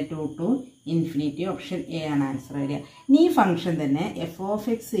എന്താ വരിക? 2 to ഇൻഫിനിറ്റി. ഓപ്ഷൻ എ ആണ് ആൻസർ വരിക. ഇനി ഈ ഫംഗ്ഷൻ തന്നെ F of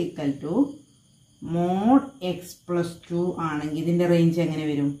X equal to mode X plus 2 ആണെങ്കിൽ ഇതിൻ്റെ റേഞ്ച് എങ്ങനെ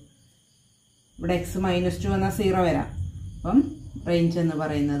വരും? ഇവിടെ എക്സ് -2 എന്നാൽ 0 വരാം. അപ്പം റേഞ്ച് എന്ന്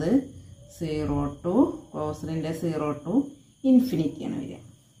പറയുന്നത് 0 to ക്ലോസ്ഡിൻ്റെ 0 to ഇൻഫിനിറ്റി ആണ് വരിക.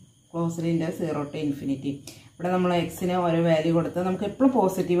 ക്ലോസ്ഡിൻ്റെ 0 to ഇൻഫിനിറ്റി. ഇവിടെ നമ്മൾ എക്സിന് ഓരോ വാല്യൂ കൊടുത്താൽ നമുക്ക് എപ്പോഴും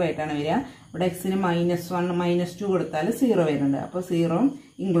പോസിറ്റീവായിട്ടാണ് വരിക. ഇവിടെ എക്സിന് -1 -2 കൊടുത്താൽ 0 വരുന്നുണ്ട്. അപ്പോൾ 0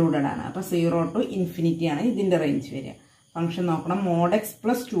 ഇൻക്ലൂഡഡ് ആണ്. അപ്പോൾ 0 to ഇൻഫിനിറ്റി ആണ് ഇതിൻ്റെ റേഞ്ച് വരിക. ഫംഗ്ഷൻ നോക്കണം. മോഡ് എക്സ്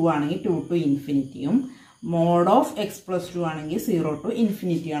പ്ലസ് 2 ആണെങ്കിൽ 2 to ഇൻഫിനിറ്റിയും mode of X plus 2 ആണെങ്കിൽ 0 to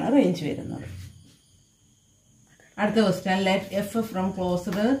ഇൻഫിനിറ്റിയാണ് റേഞ്ച് വരുന്നത്. അടുത്ത question, let F from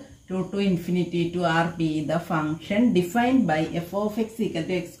closed 2 to infinity to r be the function defined by f of x equal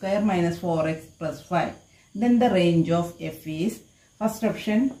to x square minus 4x plus 5. Then the range of f is first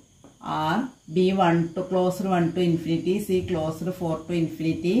option r, b 1 to closed 1 to infinity, c closed 4 to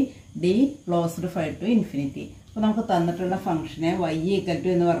infinity, d closed 5 to infinity. അപ്പോൾ നമുക്ക് തന്നിട്ടുള്ള ഫംഗ്ഷനെ y equal to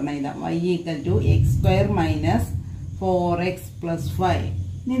എന്ന് പറഞ്ഞാൽ ഇതാ y equal to X square minus 4x plus 5.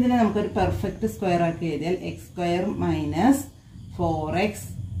 ഇനി ഇതിനെ നമുക്കൊരു പെർഫെക്റ്റ് സ്ക്വയർ ആക്കി എഴുതിയാൽ X square minus 4x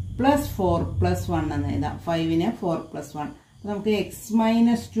plus 4 plus 1 എന്ന് എഴുതാം. 5നെ 4 പ്ലസ് 1. അപ്പോൾ നമുക്ക് X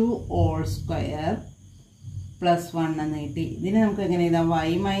minus 2 whole square plus 1 എന്ന് കിട്ടി. ഇതിനെ നമുക്ക് എങ്ങനെ എഴുതാം?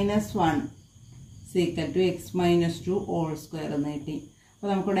 y minus 1 equal to X minus 2 whole square എന്ന് കിട്ടി. അപ്പോൾ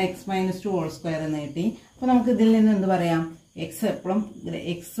നമുക്കിവിടെ എക്സ് മൈനസ് 2 ഹോൾ സ്ക്വയർ എന്ന് കിട്ടി. അപ്പോൾ നമുക്ക് ഇതിൽ നിന്ന് എന്ത് പറയാം? എക്സ് എപ്പോഴും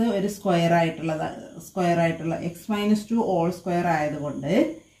എക്സ് ഒരു സ്ക്വയർ ആയിട്ടുള്ള എക്സ് മൈനസ് 2 ഹോൾ സ്ക്വയർ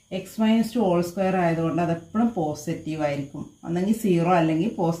ആയതുകൊണ്ട് അതെപ്പോഴും പോസിറ്റീവ് ആയിരിക്കും. ഒന്നെങ്കിൽ 0 അല്ലെങ്കിൽ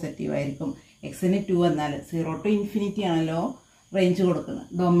പോസിറ്റീവ് ആയിരിക്കും. എക്സിന് 2 എന്നാൽ 0 to ഇൻഫിനിറ്റി ആണല്ലോ റേഞ്ച് കൊടുക്കുന്നത്.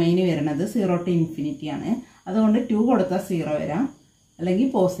 ഡൊമൈന് വരുന്നത് 0 to ഇൻഫിനിറ്റി ആണ്. അതുകൊണ്ട് 2 കൊടുത്താൽ 0 വരാം, അല്ലെങ്കിൽ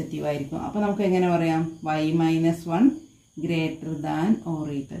പോസിറ്റീവ് ആയിരിക്കും. അപ്പോൾ നമുക്ക് എങ്ങനെ പറയാം? y minus 1 greater than or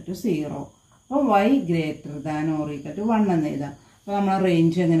equal to 0. അപ്പോൾ y greater than or equal to 1 എന്ന് എഴുതാം. അപ്പോൾ നമ്മളെ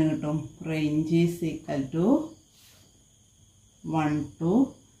റേഞ്ച് എങ്ങനെ കിട്ടും? Range is equal to 1 to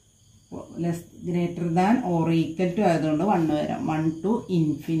less greater than or equal to ആയതുകൊണ്ട് 1 വരാം, 1 to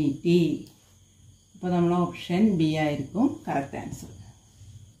ഇൻഫിനിറ്റി. അപ്പോൾ നമ്മൾ ഓപ്ഷൻ ബി ആയിരിക്കും correct answer.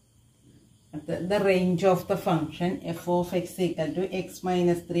 The range of the function f of x equal to x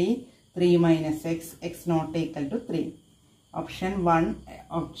minus 3, 3 minus x, x not equal to 3. Option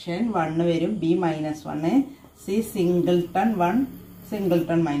 1 വരും, b minus 1, c singleton 1,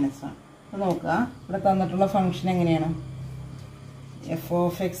 singleton minus 1. അപ്പോൾ നോക്കുക, ഇവിടെ തന്നിട്ടുള്ള function എങ്ങനെയാണ്? f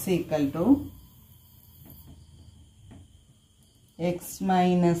of x equal to x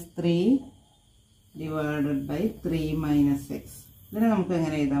minus 3 divided by 3 minus x. ഇതിനെ നമുക്ക്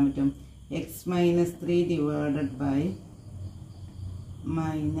എങ്ങനെ എഴുതാൻ പറ്റും? x minus 3 divided by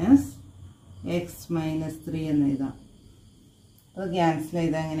minus x minus 3 എന്ന് എഴുതാം. അത് ക്യാൻസൽ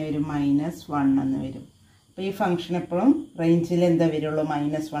ചെയ്താൽ എങ്ങനെ വരും? -1 എന്ന് വരും. അപ്പോൾ ഈ ഫംഗ്ഷൻ എപ്പോഴും റേഞ്ചിൽ എന്താ വരുള്ളൂ?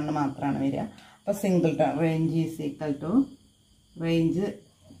 -1 മാത്രമാണ് വരിക. അപ്പോൾ single term range is equal to range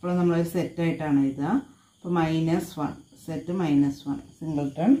ഇപ്പോഴും നമ്മളൊരു സെറ്റായിട്ടാണ് എഴുതുക. അപ്പോൾ -1 സെറ്റ് -1 സിംഗിൾ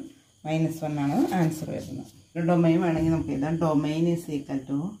ടേം -1 ആണ് ആൻസർ വരുന്നത്. ഒരു ഡൊമൈൻ വേണമെങ്കിൽ നമുക്ക് എഴുതാം. Domain is equal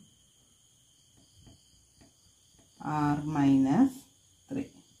to r minus 3.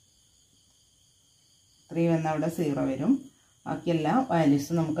 3 വന്നാൽ അവിടെ 0 വരും. ബാക്കി എല്ലാ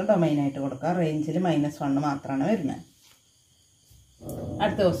വാല്യൂസും നമുക്ക് ഡൊമൈനായിട്ട് കൊടുക്കാം. റേഞ്ചിൽ -1 മാത്രമാണ് വരുന്നത്.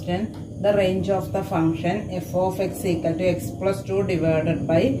 അടുത്ത question, the range of the function F of X equal to X plus 2 divided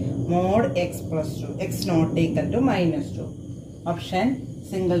by mode X plus 2 X not equal to -2. Option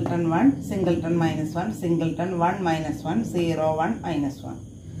singleton 1, singleton -1, singleton 1 -1, 0 1 -1.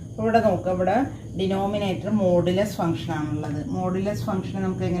 അപ്പോൾ ഇവിടെ നോക്കുക, ഇവിടെ ഡിനോമിനേറ്റർ മോഡുലസ് ഫംഗ്ഷൻ ആണുള്ളത്. മോഡുലസ് ഫംഗ്ഷൻ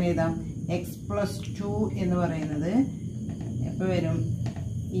നമുക്ക് എങ്ങനെ എഴുതാം? X plus 2 എന്ന് പറയുന്നത് എപ്പോൾ വരും?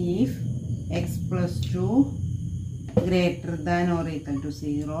 If X plus 2 greater than or equal to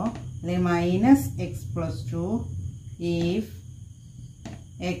 0, അല്ലെങ്കിൽ minus X plus 2 if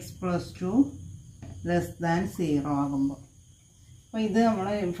X plus 2 less than 0 ആകുമ്പോൾ. അപ്പോൾ ഇത് നമ്മൾ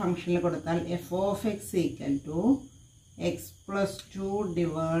ഫംഗ്ഷനിൽ കൊടുത്താൽ F of X equal to X plus 2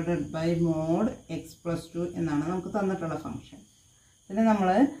 divided by mode X plus 2 എന്നാണ് നമുക്ക് തന്നിട്ടുള്ള ഫംഗ്ഷൻ. പിന്നെ നമ്മൾ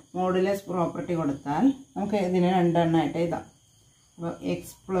മോഡുലസ് പ്രോപ്പർട്ടി കൊടുത്താൽ നമുക്ക് ഇതിനെ രണ്ടെണ്ണമായിട്ട് എഴുതാം. അപ്പോൾ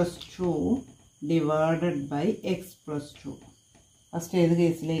X plus 2 divided by X plus 2. First ഏത്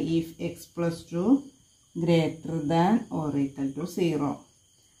കേസിൽ? If X plus 2 greater than or equal to 0.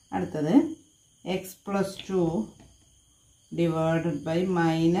 അടുത്തത് X plus 2 divided by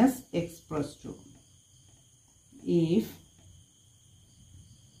minus X plus 2 if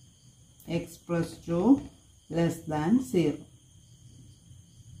x plus 2 less than 0.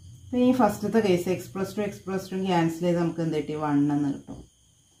 അപ്പോൾ ഈ ഫസ്റ്റത്തെ കേസ് എക്സ് പ്ലസ് 2 ക്യാൻസൽ ചെയ്ത് നമുക്ക് എന്ത് കിട്ടി? 1 എന്ന് കിട്ടും.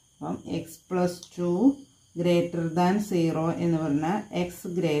 അപ്പം എക്സ് പ്ലസ് 2 ഗ്രേറ്റർ ദാൻ 0 എന്ന് പറഞ്ഞാൽ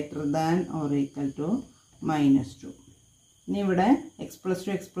X greater than or equal to -2. ഇനി ഇവിടെ എക്സ് പ്ലസ്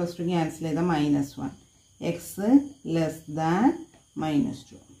 2 ക്യാൻസൽ ചെയ്താൽ -1, എക്സ് ലെസ് ദാൻ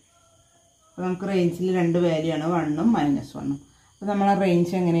 -2. അപ്പോൾ നമുക്ക് റേഞ്ചിൽ രണ്ട് വാല്യൂ ആണ്, 1ഉം -1ഉം. അപ്പോൾ നമ്മളെ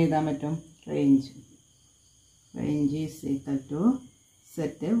റേഞ്ച് എങ്ങനെ എഴുതാൻ പറ്റും? Range is equal to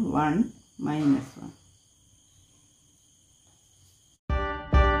set 1 - 1.